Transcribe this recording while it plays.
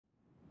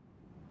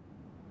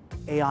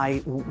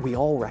AI, we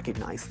all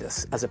recognize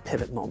this as a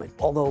pivot moment,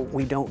 although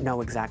we don't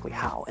know exactly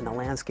how, and the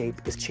landscape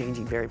is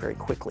changing very, very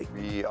quickly.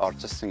 We are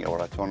testing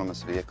our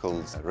autonomous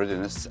vehicles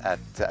readiness at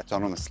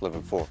autonomous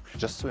level 4,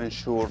 just to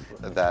ensure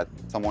that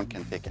someone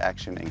can take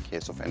action in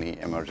case of any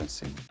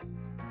emergency.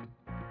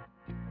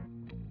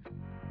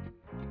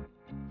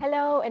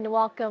 Hello and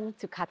welcome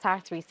to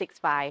Qatar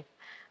 365.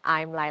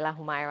 I'm Laila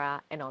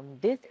Humaira, and on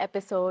this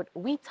episode,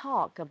 we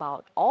talk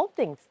about all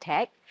things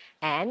tech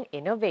and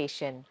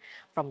innovation,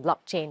 from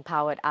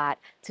blockchain-powered art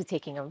to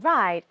taking a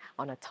ride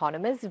on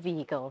autonomous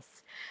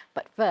vehicles.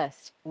 But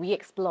first, we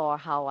explore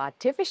how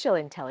artificial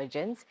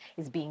intelligence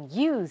is being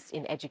used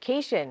in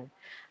education.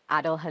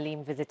 Adil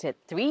Halim visited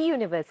 3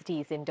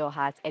 universities in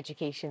Doha's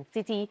education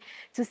city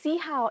to see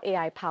how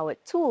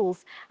AI-powered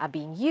tools are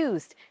being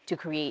used to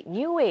create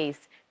new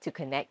ways to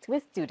connect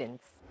with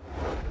students.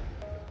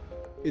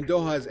 In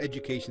Doha's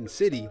education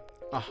city,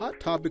 a hot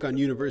topic on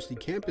university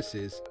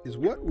campuses is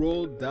what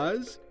role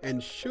does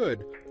and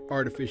should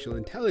artificial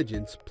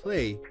intelligence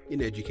play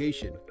in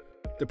education?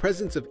 The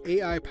presence of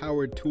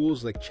AI-powered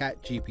tools like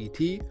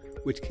ChatGPT,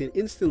 which can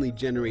instantly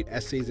generate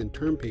essays and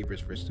term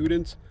papers for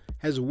students,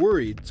 has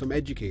worried some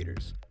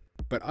educators.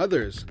 But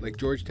others, like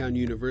Georgetown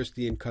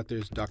University and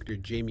Qatar's Dr.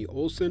 Jamie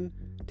Olson,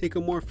 take a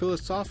more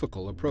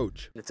philosophical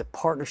approach. It's a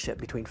partnership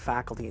between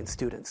faculty and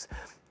students.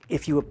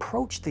 If you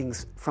approach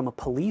things from a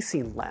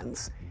policing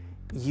lens,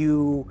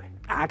 you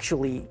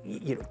actually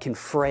can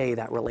fray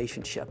that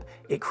relationship.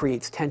 It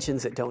creates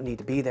tensions that don't need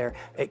to be there.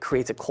 It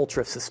creates a culture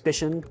of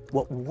suspicion.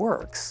 What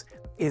works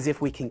is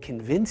if we can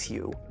convince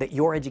you that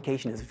your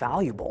education is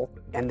valuable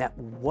and that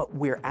what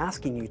we're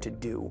asking you to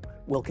do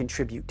will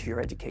contribute to your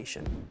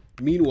education.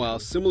 Meanwhile,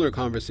 similar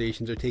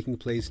conversations are taking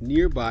place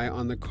nearby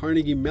on the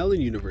Carnegie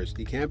Mellon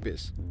University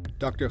campus.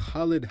 Dr.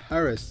 Khalid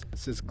Harris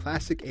says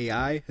classic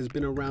AI has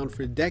been around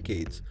for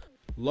decades,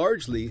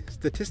 largely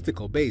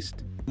statistical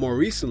based. More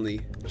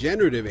recently,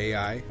 generative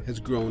AI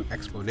has grown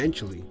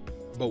exponentially.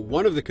 But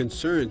one of the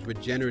concerns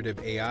with generative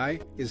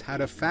AI is how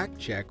to fact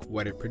check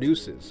what it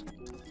produces.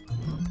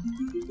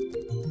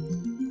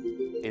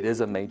 It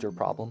is a major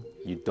problem.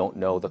 You don't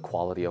know the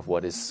quality of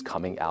what is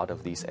coming out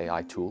of these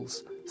AI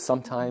tools.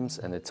 Sometimes,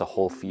 and it's a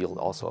whole field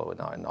also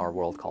in our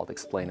world called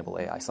explainable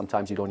AI,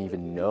 sometimes you don't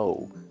even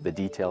know the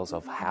details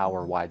of how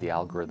or why the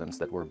algorithms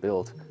that were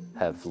built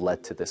have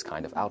led to this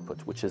kind of output,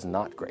 which is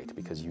not great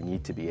because you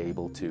need to be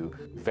able to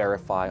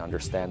verify,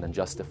 understand, and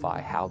justify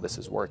how this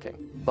is working.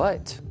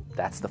 But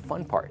that's the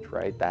fun part,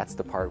 right? That's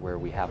the part where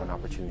we have an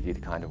opportunity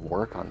to kind of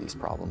work on these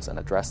problems and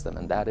address them,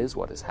 and that is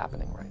what is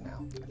happening right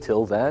now.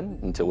 Till then,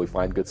 until we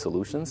find good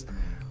solutions,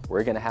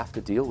 we're going to have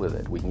to deal with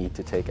it. We need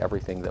to take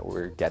everything that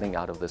we're getting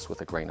out of this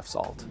with a grain of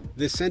salt.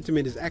 This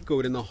sentiment is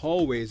echoed in the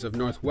hallways of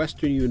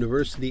Northwestern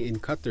University in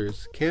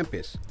Qatar's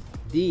campus.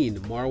 Dean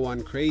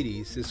Marwan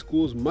Krady says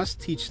schools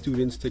must teach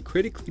students to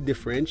critically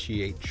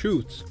differentiate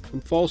truths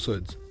from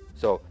falsehoods.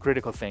 So,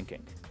 critical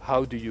thinking.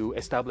 How do you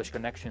establish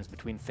connections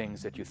between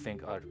things that you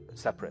think are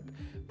separate?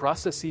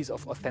 Processes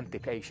of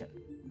authentication.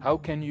 How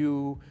can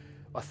you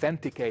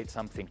authenticate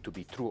something to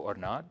be true or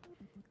not?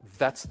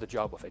 That's the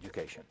job of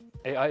education.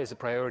 AI is a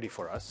priority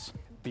for us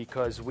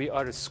because we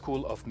are a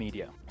school of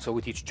media. So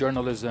we teach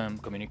journalism,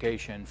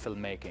 communication,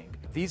 filmmaking.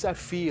 These are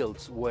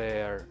fields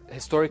where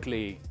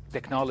historically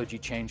technology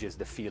changes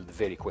the field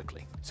very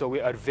quickly. So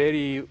we are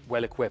very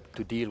well equipped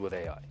to deal with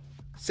AI.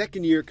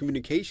 Second-year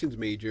communications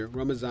major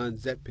Ramazan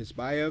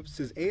Zetpisbayev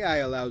says AI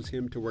allows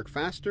him to work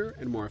faster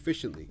and more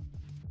efficiently.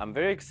 I'm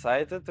very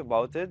excited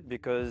about it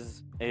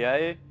because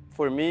AI,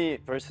 for me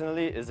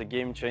personally, is a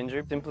game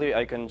changer. Simply,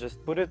 I can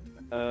just put it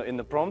in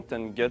the prompt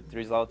and get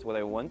results what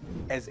I want.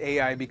 As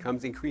AI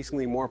becomes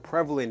increasingly more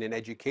prevalent in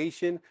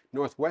education,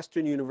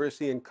 Northwestern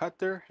University in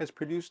Qatar has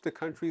produced the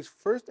country's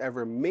first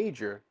ever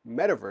major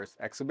metaverse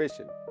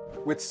exhibition.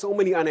 With so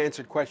many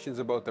unanswered questions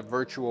about the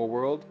virtual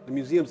world, the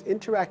museum's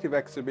interactive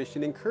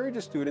exhibition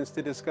encourages students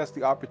to discuss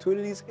the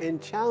opportunities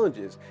and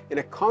challenges in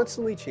a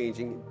constantly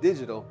changing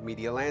digital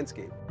media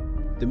landscape.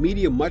 The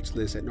Media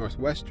Muchlist at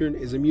Northwestern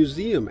is a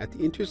museum at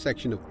the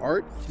intersection of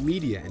art,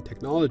 media, and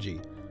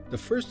technology, the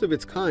first of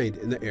its kind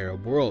in the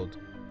Arab world.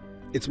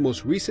 Its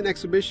most recent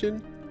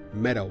exhibition,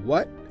 Meta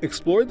What,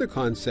 explored the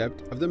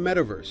concept of the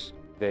metaverse.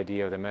 The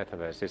idea of the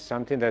metaverse is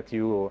something that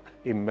you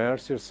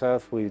immerse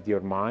yourself with your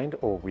mind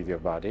or with your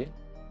body.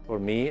 For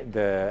me,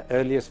 the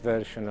earliest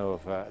version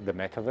of the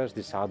metaverse,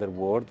 this other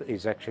world,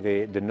 is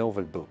actually the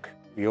novel book.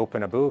 We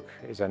open a book,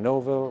 it's a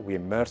novel, we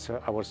immerse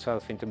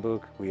ourselves into the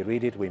book, we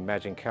read it, we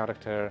imagine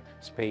character,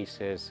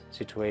 spaces,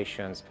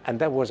 situations, and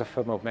that was a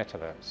form of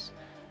metaverse.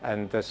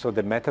 And so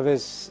the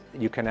metaverse,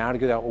 you can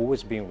argue, that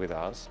always been with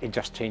us, it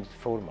just changed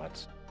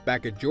formats.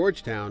 Back at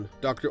Georgetown,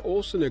 Dr.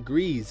 Olson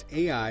agrees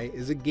AI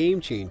is a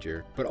game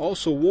changer, but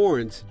also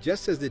warns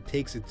just as it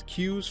takes its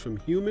cues from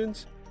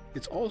humans,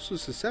 it's also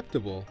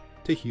susceptible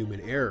to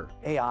human error.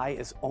 AI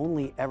is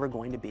only ever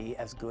going to be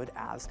as good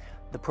as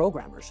the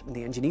programmers and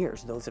the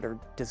engineers, those that are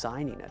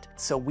designing it.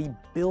 So we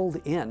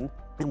build in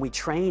and we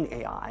train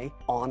AI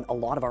on a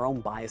lot of our own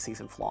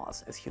biases and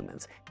flaws as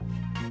humans.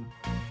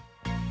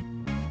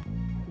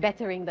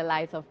 Bettering the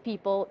lives of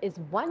people is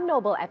one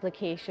noble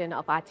application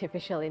of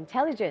artificial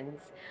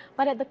intelligence.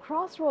 But at the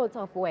crossroads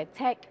of where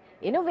tech,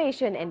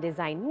 innovation and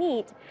design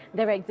meet,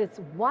 there exists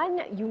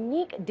one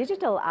unique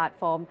digital art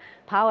form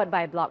powered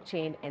by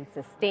blockchain and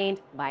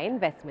sustained by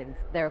investments.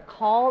 They're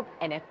called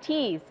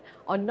NFTs,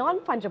 or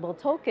non-fungible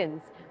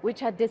tokens,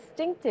 which are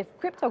distinctive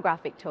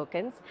cryptographic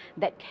tokens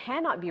that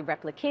cannot be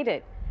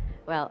replicated.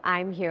 Well,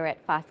 I'm here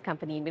at Fast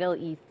Company Middle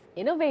East's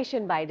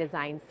Innovation by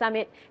Design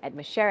Summit at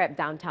Musharraf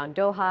downtown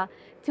Doha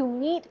to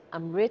meet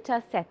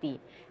Amrita Sethi,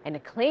 an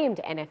acclaimed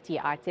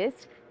NFT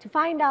artist, to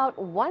find out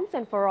once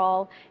and for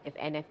all if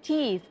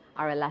NFTs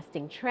are a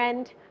lasting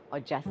trend or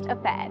just a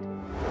fad.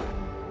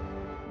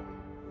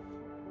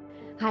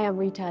 Hi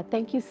Amrita,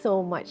 thank you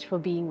so much for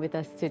being with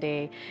us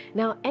today.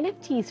 Now,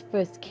 NFTs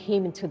first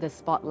came into the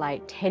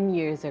spotlight 10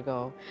 years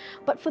ago,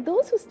 but for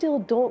those who still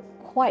don't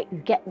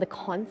quite get the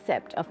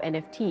concept of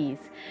NFTs,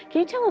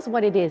 can you tell us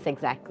what it is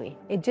exactly?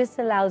 It just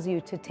allows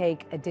you to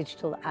take a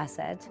digital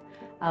asset,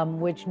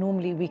 which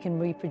normally we can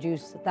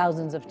reproduce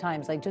thousands of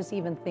times. Like just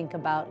even think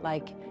about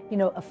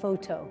a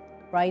photo,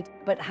 right?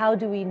 But how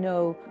do we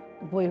know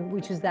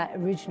which is that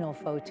original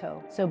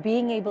photo? So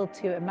being able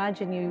to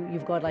imagine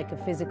you've got like a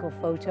physical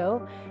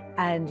photo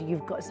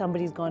and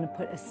somebody's going to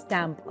put a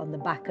stamp on the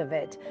back of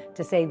it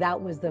to say that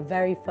was the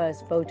very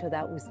first photo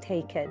that was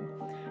taken.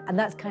 And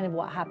that's kind of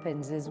what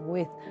happens is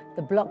with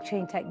the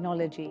blockchain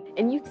technology.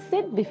 And you've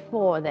said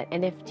before that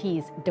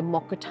NFTs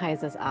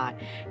democratizes art.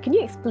 Can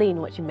you explain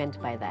what you meant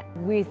by that?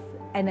 With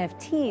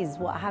NFTs,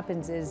 what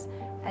happens is,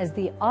 as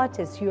the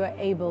artist, you are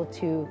able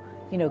to,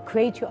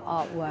 create your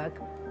artwork,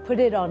 put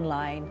it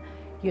online.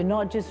 You're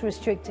not just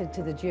restricted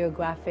to the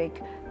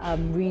geographic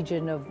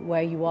region of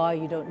where you are.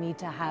 You don't need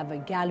to have a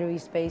gallery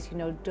space.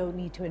 You don't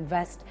need to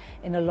invest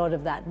in a lot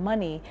of that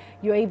money.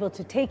 You're able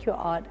to take your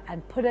art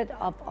and put it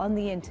up on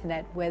the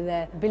internet where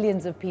the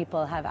billions of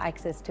people have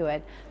access to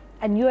it.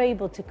 And you're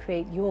able to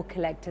create your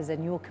collectors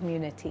and your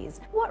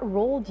communities. What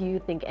role do you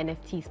think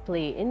NFTs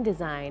play in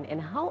design,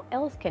 and how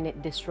else can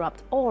it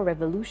disrupt or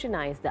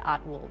revolutionize the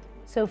art world?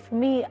 So for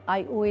me,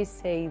 I always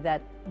say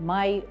that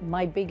my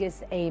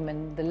biggest aim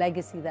and the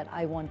legacy that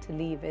I want to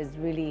leave is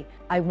really,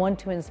 I want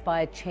to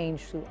inspire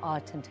change through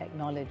art and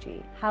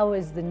technology. How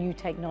is the new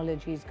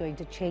technologies going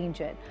to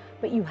change it?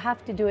 But you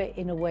have to do it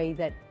in a way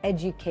that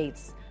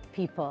educates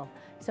people.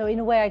 So in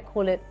a way, I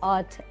call it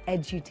art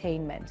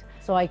edutainment.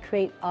 So I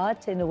create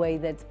art in a way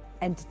that's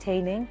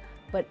entertaining,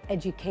 but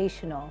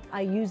educational.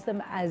 I use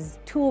them as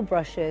tool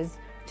brushes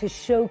to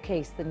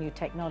showcase the new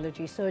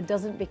technology so it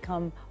doesn't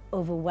become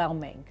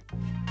overwhelming.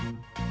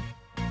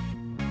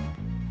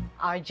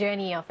 Our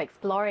journey of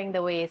exploring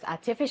the ways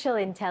artificial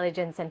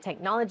intelligence and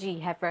technology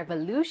have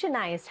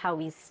revolutionized how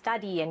we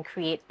study and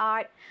create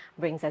art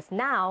brings us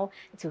now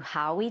to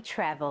how we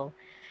travel.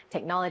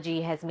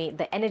 Technology has made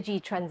the energy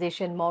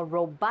transition more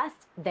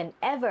robust than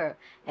ever,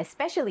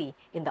 especially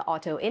in the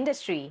auto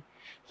industry.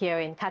 Here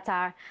in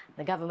Qatar,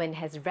 the government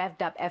has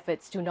revved up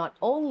efforts to not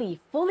only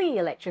fully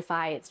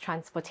electrify its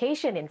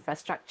transportation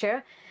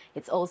infrastructure,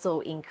 it's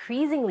also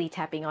increasingly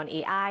tapping on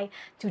AI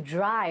to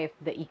drive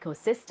the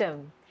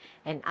ecosystem.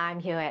 And I'm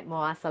here at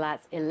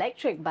Muwasalat's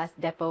electric bus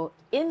depot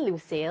in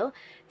Lusail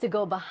to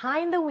go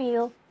behind the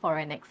wheel for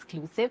an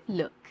exclusive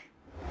look.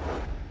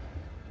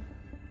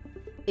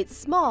 It's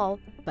small,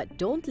 but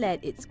don't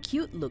let its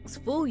cute looks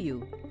fool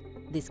you.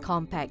 This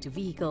compact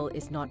vehicle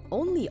is not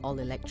only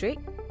all-electric,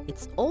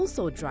 it's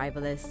also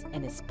driverless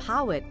and is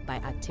powered by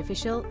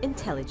artificial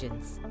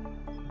intelligence.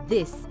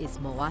 This is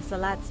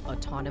Muwasalat's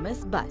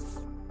autonomous bus.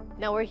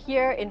 Now we're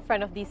here in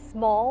front of these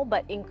small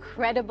but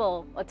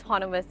incredible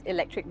autonomous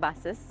electric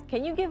buses.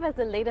 Can you give us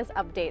the latest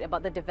update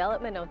about the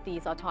development of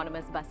these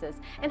autonomous buses,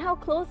 and how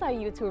close are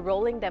you to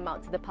rolling them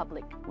out to the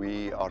public?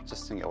 We are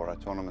testing our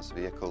autonomous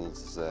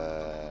vehicles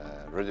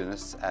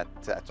readiness at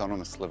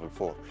autonomous level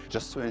 4,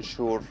 just to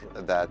ensure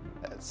that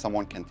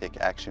someone can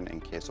take action in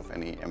case of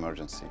any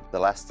emergency. The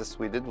last test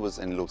we did was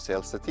in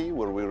Lusail City,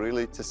 where we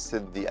really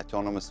tested the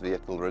autonomous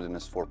vehicle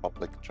readiness for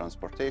public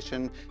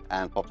transportation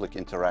and public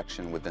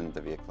interaction within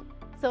the vehicle.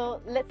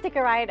 So let's take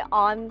a ride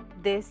on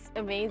this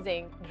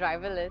amazing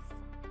driverless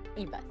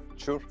e-bus.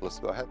 Sure, let's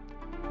go ahead.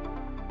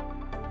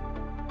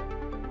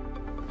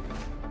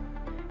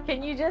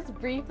 Can you just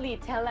briefly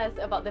tell us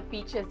about the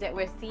features that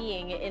we're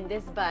seeing in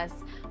this bus?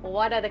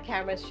 What are the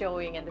cameras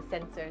showing and the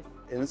sensors?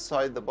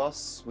 Inside the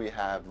bus, we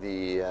have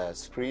the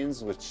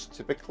screens which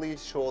typically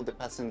show the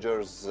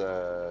passenger's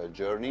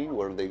journey,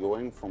 where they're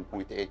going from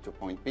point A to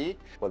point B.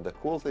 But the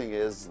cool thing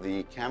is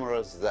the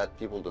cameras that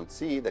people don't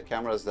see, the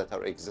cameras that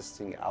are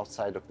existing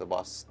outside of the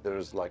bus.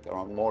 There's like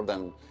around more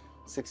than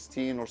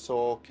 16 or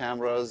so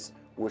cameras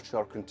which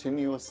are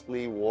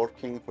continuously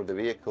working for the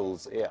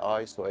vehicle's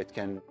AI so it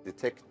can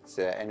detect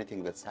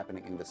anything that's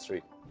happening in the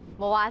street.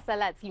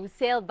 Muwasalat's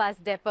Lusail bus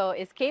depot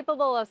is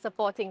capable of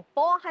supporting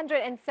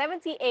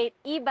 478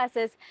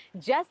 e-buses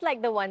just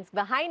like the ones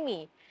behind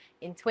me.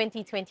 In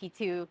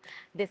 2022,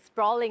 this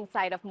sprawling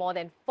site of more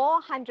than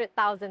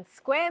 400,000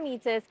 square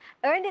meters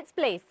earned its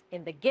place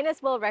in the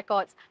Guinness World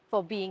Records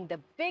for being the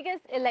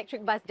biggest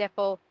electric bus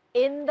depot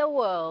in the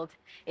world.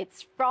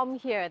 It's from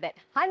here that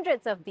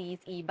hundreds of these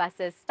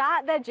e-buses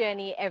start their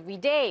journey every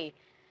day,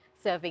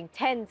 serving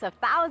tens of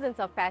thousands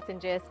of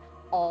passengers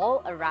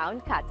all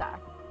around Qatar.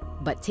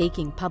 But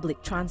taking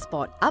public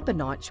transport up a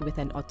notch with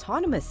an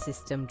autonomous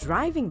system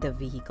driving the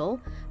vehicle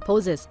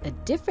poses a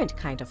different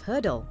kind of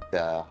hurdle.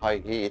 The high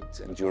heat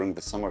during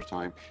the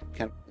summertime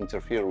can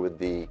interfere with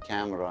the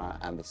camera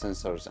and the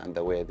sensors and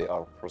the way they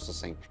are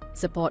processing.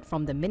 Support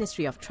from the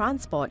Ministry of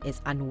Transport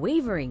is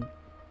unwavering.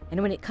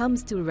 And when it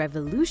comes to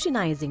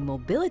revolutionizing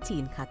mobility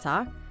in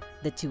Qatar,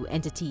 the two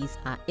entities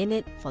are in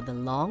it for the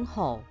long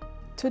haul.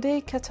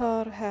 Today,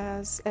 Qatar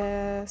has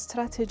a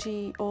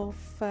strategy of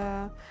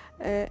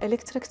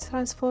electric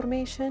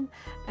transformation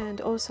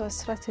and also a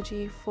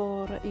strategy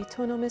for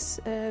autonomous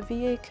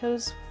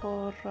vehicles.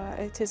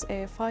 It is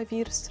a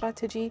 5-year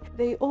strategy.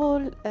 They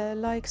all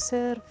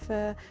serve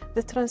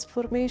the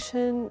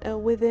transformation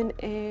within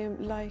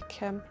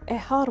a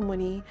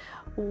harmony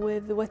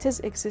with what is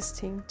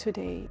existing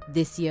today.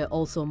 This year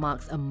also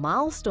marks a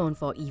milestone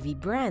for EV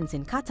brands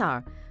in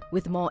Qatar,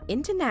 with more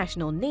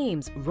international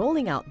names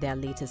rolling out their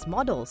latest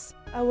models.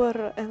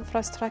 Our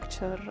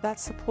infrastructure that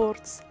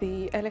supports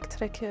the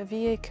electric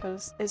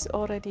vehicles is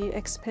already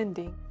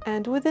expanding.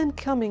 And within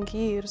coming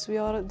years, we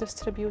are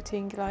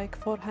distributing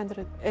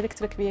 400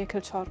 electric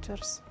vehicle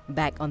chargers.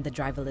 Back on the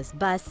driverless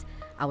bus,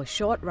 our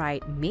short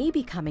ride may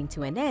be coming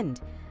to an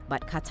end,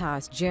 but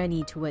Qatar's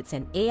journey towards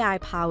an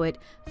AI-powered,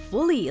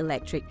 fully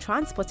electric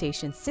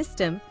transportation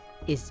system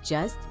is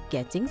just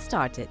getting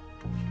started.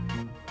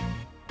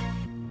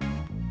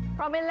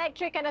 From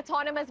electric and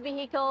autonomous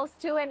vehicles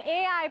to an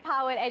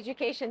AI-powered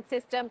education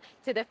system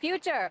to the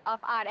future of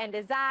art and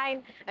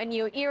design, a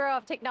new era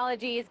of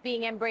technology is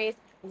being embraced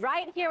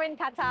right here in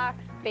Qatar,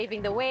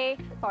 paving the way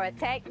for a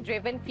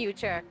tech-driven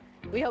future.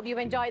 We hope you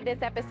enjoyed this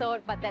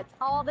episode, but that's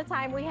all the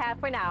time we have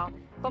for now.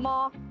 For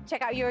more,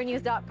 check out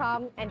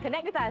Euronews.com and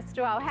connect with us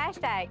through our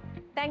hashtag.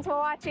 Thanks for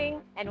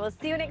watching, and we'll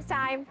see you next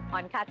time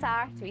on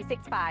Qatar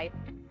 365.